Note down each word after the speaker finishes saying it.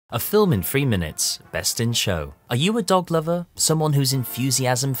A film in 3 minutes, best in show. Are you a dog lover? Someone whose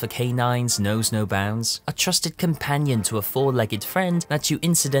enthusiasm for canines knows no bounds? A trusted companion to a four-legged friend that you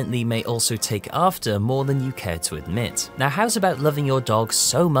incidentally may also take after more than you care to admit? Now how's about loving your dog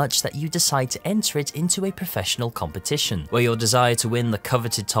so much that you decide to enter it into a professional competition, where your desire to win the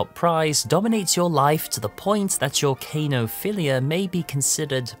coveted top prize dominates your life to the point that your canophilia may be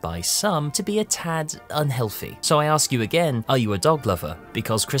considered by some to be a tad unhealthy? So I ask you again, are you a dog lover?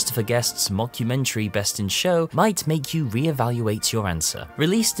 Because Christopher Guest's mockumentary Best in Show might make you reevaluate your answer.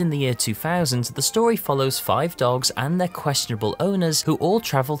 Released in the year 2000, the story follows 5 dogs and their questionable owners who all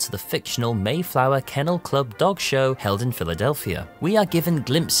travel to the fictional Mayflower Kennel Club dog show held in Philadelphia. We are given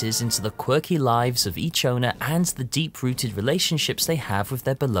glimpses into the quirky lives of each owner and the deep-rooted relationships they have with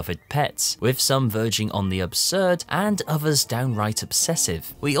their beloved pets, with some verging on the absurd and others downright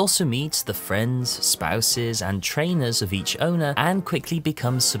obsessive. We also meet the friends, spouses, and trainers of each owner and quickly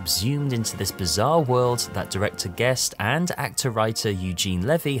become subsumed into this bizarre world that director Guest and actor-writer Eugene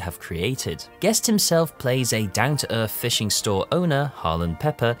Levy have created. Guest himself plays a down-to-earth fishing store owner, Harlan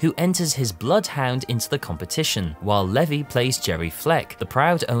Pepper, who enters his bloodhound into the competition, while Levy plays Jerry Fleck, the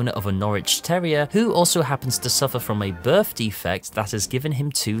proud owner of a Norwich Terrier who also happens to suffer from a birth defect that has given him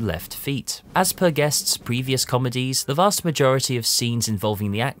 2 left feet. As per Guest's previous comedies, the vast majority of scenes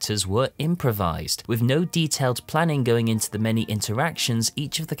involving the actors were improvised, with no detailed planning going into the many interactions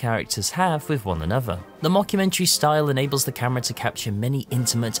each of the characters have with one another. The mockumentary style enables the camera to capture many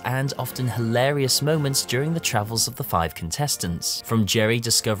intimate and often hilarious moments during the travels of the 5 contestants. From Jerry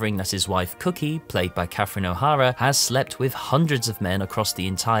discovering that his wife Cookie, played by Catherine O'Hara, has slept with hundreds of men across the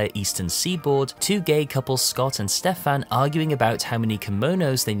entire eastern seaboard, to gay couples Scott and Stefan arguing about how many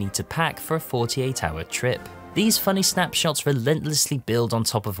kimonos they need to pack for a 48-hour trip. These funny snapshots relentlessly build on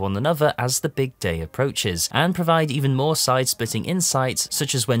top of one another as the big day approaches, and provide even more side-splitting insights,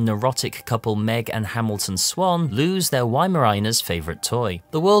 such as when neurotic couple Meg and Hamilton Swan lose their Weimaraner's favourite toy.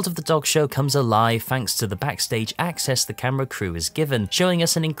 The world of the dog show comes alive thanks to the backstage access the camera crew is given, showing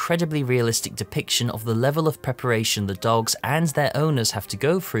us an incredibly realistic depiction of the level of preparation the dogs and their owners have to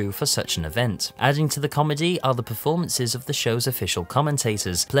go through for such an event. Adding to the comedy are the performances of the show's official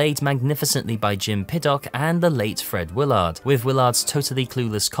commentators, played magnificently by Jim Piddock and the late Fred Willard, with Willard's totally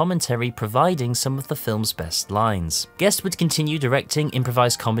clueless commentary providing some of the film's best lines. Guest would continue directing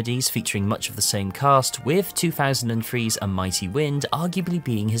improvised comedies featuring much of the same cast, with 2003's A Mighty Wind arguably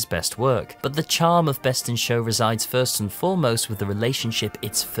being his best work, but the charm of Best in Show resides first and foremost with the relationship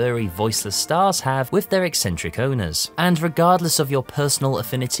its furry, voiceless stars have with their eccentric owners. And regardless of your personal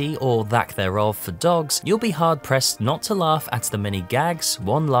affinity or lack thereof for dogs, you'll be hard-pressed not to laugh at the many gags,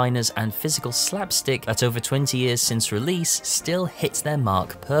 one-liners, and physical slapstick that over 20 years since release still hits their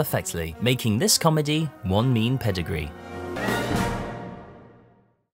mark perfectly, making this comedy one mean pedigree.